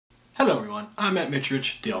Hello everyone, I'm Matt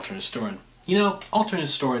Mitchridge, the alternate historian. You know, alternate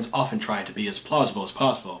historians often try to be as plausible as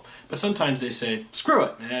possible, but sometimes they say, screw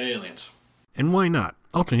it, and add aliens. And why not?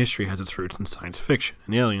 Alternate history has its roots in science fiction,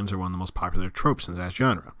 and aliens are one of the most popular tropes in that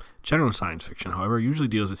genre. General science fiction, however, usually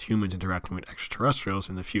deals with humans interacting with extraterrestrials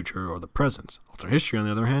in the future or the present. Alternate history, on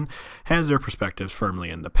the other hand, has their perspectives firmly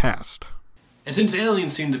in the past. And since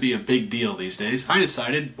aliens seem to be a big deal these days, I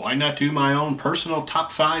decided, why not do my own personal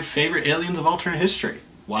top 5 favorite aliens of alternate history?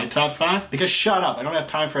 Why top 5? Because shut up, I don't have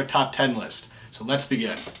time for a top 10 list. So let's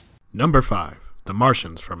begin. Number 5. The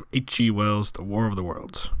Martians from H.G. Wells' The War of the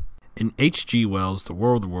Worlds. In H.G. Wells' The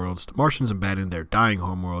War of the Worlds, the Martians abandoned their dying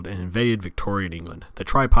homeworld and invaded Victorian England. The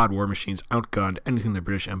tripod war machines outgunned anything the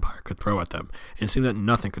British Empire could throw at them, and it seemed that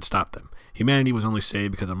nothing could stop them. Humanity was only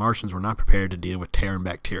saved because the Martians were not prepared to deal with terror and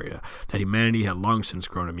bacteria that humanity had long since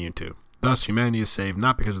grown immune to. Thus, humanity is saved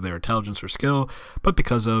not because of their intelligence or skill, but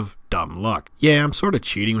because of dumb luck. Yeah, I'm sort of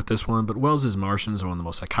cheating with this one, but Wells' Martians are one of the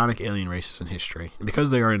most iconic alien races in history, and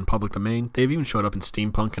because they are in public domain, they've even showed up in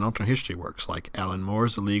steampunk and alternate history works like Alan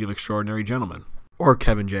Moore's The League of Extraordinary Gentlemen, or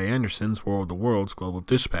Kevin J. Anderson's War of the Worlds Global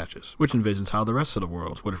Dispatches, which envisions how the rest of the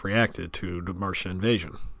worlds would have reacted to the Martian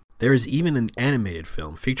invasion. There is even an animated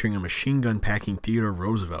film featuring a machine gun packing Theodore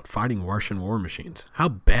Roosevelt fighting Martian war machines. How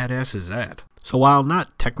badass is that? So while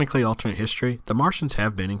not technically alternate history, the Martians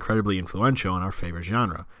have been incredibly influential in our favorite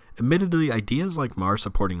genre. Admittedly, ideas like Mars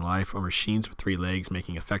supporting life or machines with 3 legs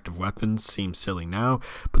making effective weapons seem silly now,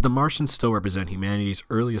 but the Martians still represent humanity's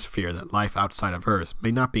earliest fear that life outside of Earth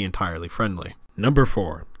may not be entirely friendly. Number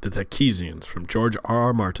 4. The Takesians from George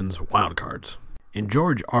R.R. Martin's Wildcards. In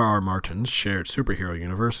George R.R. Martin's shared superhero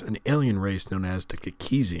universe, an alien race known as the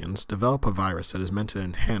Takesians develop a virus that is meant to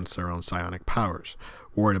enhance their own psionic powers.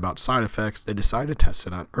 Worried about side effects, they decide to test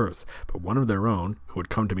it on Earth, but one of their own, who would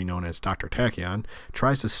come to be known as Dr. Tachyon,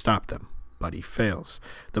 tries to stop them, but he fails.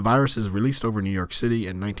 The virus is released over New York City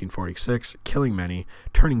in 1946, killing many,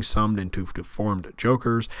 turning some into deformed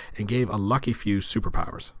jokers, and gave a lucky few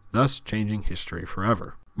superpowers, thus changing history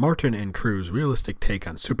forever. Martin and crew's realistic take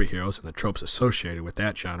on superheroes and the tropes associated with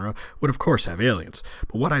that genre would of course have aliens,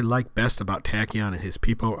 but what I like best about Tachyon and his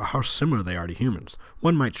people are how similar they are to humans.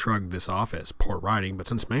 One might shrug this off as poor writing, but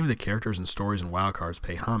since many of the characters and stories in Wildcards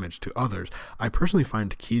pay homage to others, I personally find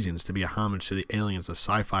Takesians to be a homage to the aliens of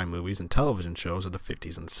sci-fi movies and television shows of the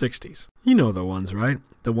 50s and 60s. You know the ones, right?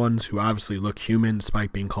 The ones who obviously look human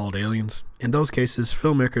despite being called aliens. In those cases,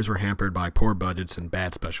 filmmakers were hampered by poor budgets and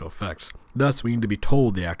bad special effects. Thus, we need to be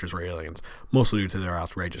told the actors were aliens, mostly due to their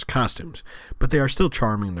outrageous costumes. But they are still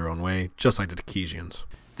charming in their own way, just like the Takesians.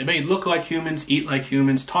 They may look like humans, eat like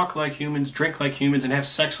humans, talk like humans, drink like humans, and have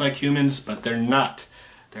sex like humans, but they're not.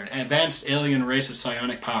 They're an advanced alien race of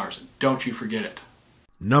psionic powers, and don't you forget it.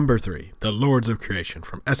 Number 3. The Lords of Creation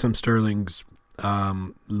from S.M. Stirling's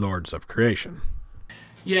Lords of Creation.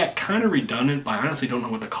 Yeah, kind of redundant, but I honestly don't know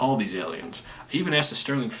what to call these aliens. I even asked the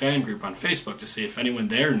Sterling fan group on Facebook to see if anyone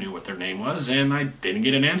there knew what their name was, and I didn't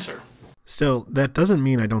get an answer. Still, that doesn't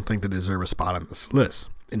mean I don't think they deserve a spot on this list.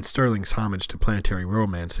 In Sterling's homage to planetary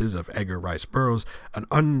romances of Edgar Rice Burroughs, an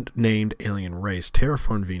unnamed alien race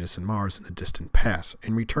terraformed Venus and Mars in the distant past,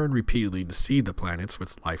 and returned repeatedly to seed the planets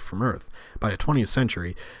with life from Earth. By the 20th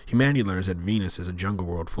century, humanity learns that Venus is a jungle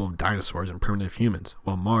world full of dinosaurs and primitive humans,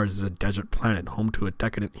 while Mars is a desert planet home to a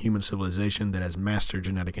decadent human civilization that has mastered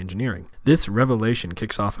genetic engineering. This revelation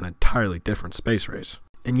kicks off an entirely different space race.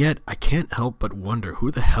 And yet, I can't help but wonder who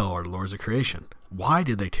the hell are the Lords of Creation? Why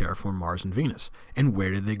did they terraform Mars and Venus? And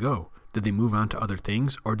where did they go? Did they move on to other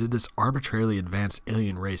things, or did this arbitrarily advanced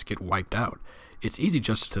alien race get wiped out? It's easy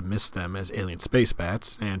just to miss them as alien space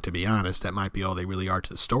bats, and to be honest, that might be all they really are to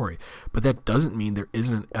the story, but that doesn't mean there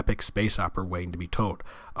isn't an epic space opera waiting to be told.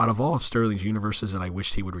 Out of all of Sterling's universes that I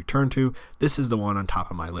wished he would return to, this is the one on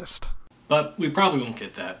top of my list. But we probably won't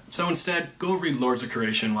get that. So instead, go read Lords of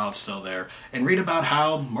Creation while it's still there, and read about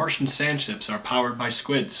how Martian sand ships are powered by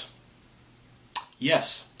squids.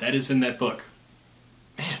 Yes, that is in that book.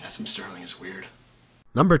 Man, S.M. Stirling is weird.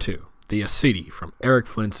 Number 2. The Asidi from Eric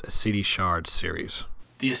Flint's Asidi Shards series.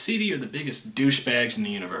 The Asidi are the biggest douchebags in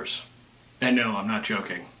the universe. And no, I'm not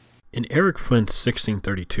joking. In Eric Flint's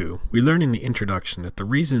 1632, we learn in the introduction that the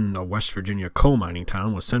reason a West Virginia coal mining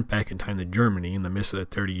town was sent back in time to Germany in the midst of the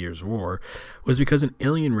 30 Years' War was because an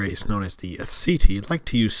alien race known as the Asidi liked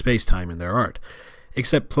to use space-time in their art.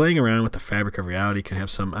 Except playing around with the fabric of reality can have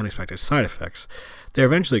some unexpected side effects. They are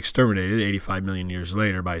eventually exterminated 85 million years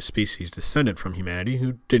later by a species descended from humanity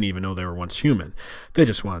who didn't even know they were once human. They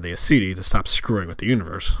just wanted the Asidi to stop screwing with the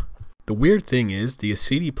universe. The weird thing is, the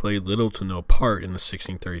Asidi played little to no part in the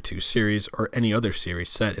 1632 series or any other series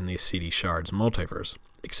set in the Asidi Shards multiverse.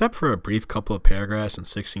 Except for a brief couple of paragraphs in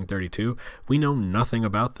 1632, we know nothing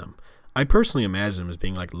about them. I personally imagine them as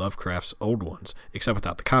being like Lovecraft's old ones, except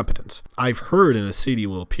without the competence. I've heard an Asciidi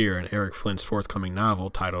will appear in Eric Flint's forthcoming novel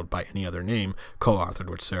titled By Any Other Name, co-authored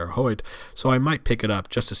with Sarah Hoyt, so I might pick it up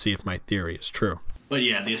just to see if my theory is true. But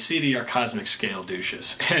yeah, the Asciidi are cosmic scale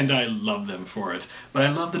douches, and I love them for it. But I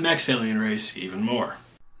love the next alien race even more.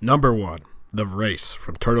 Number 1. The Race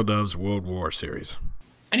from Turtledove's World War series.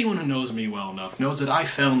 Anyone who knows me well enough knows that I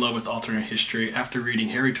fell in love with alternate history after reading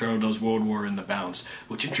Harry Turtledove's World War in the Bounds,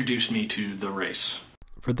 which introduced me to The Race.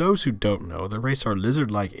 For those who don't know, the Race are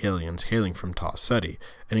lizard-like aliens hailing from Tau Ceti,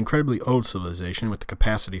 an incredibly old civilization with the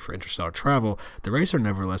capacity for interstellar travel. The Race are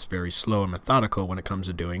nevertheless very slow and methodical when it comes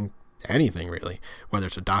to doing anything really, whether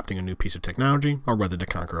it's adopting a new piece of technology or whether to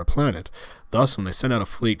conquer a planet. Thus, when they send out a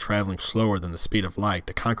fleet traveling slower than the speed of light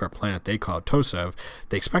to conquer a planet they call Tosev,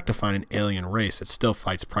 they expect to find an alien race that still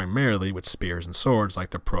fights primarily with spears and swords like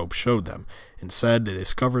the probe showed them. Instead, they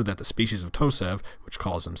discover that the species of Tosev, which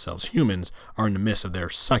calls themselves humans, are in the midst of their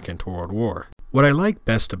Second World War. What I like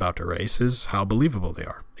best about the Race is how believable they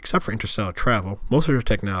are. Except for interstellar travel, most of their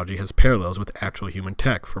technology has parallels with actual human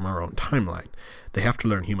tech from our own timeline. They have to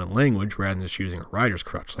learn human language rather than just using a rider's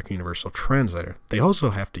crutch like a universal translator. They also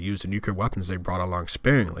have to use the nuclear weapons they brought along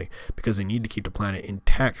sparingly because they need to keep the planet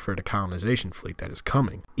intact for the colonization fleet that is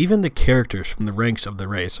coming. Even the characters from the ranks of the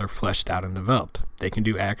Race are fleshed out and developed. They can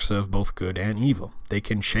do acts of both good and evil. They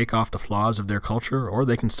can shake off the flaws of their culture, or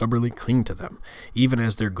they can stubbornly cling to them, even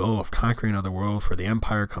as their goal of conquering another world for the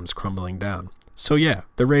Empire comes crumbling down. So yeah,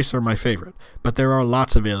 the Race are my favorite, but there are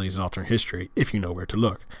lots of aliens in alternate history if you know where to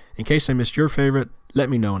look. In case I missed your favorite, let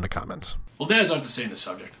me know in the comments. Well, that is all I have to say in this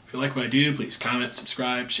subject. If you like what I do, please comment,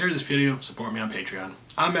 subscribe, share this video, support me on Patreon.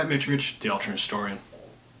 I'm Matt Mitrovich, the Alternate Historian.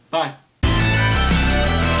 Bye.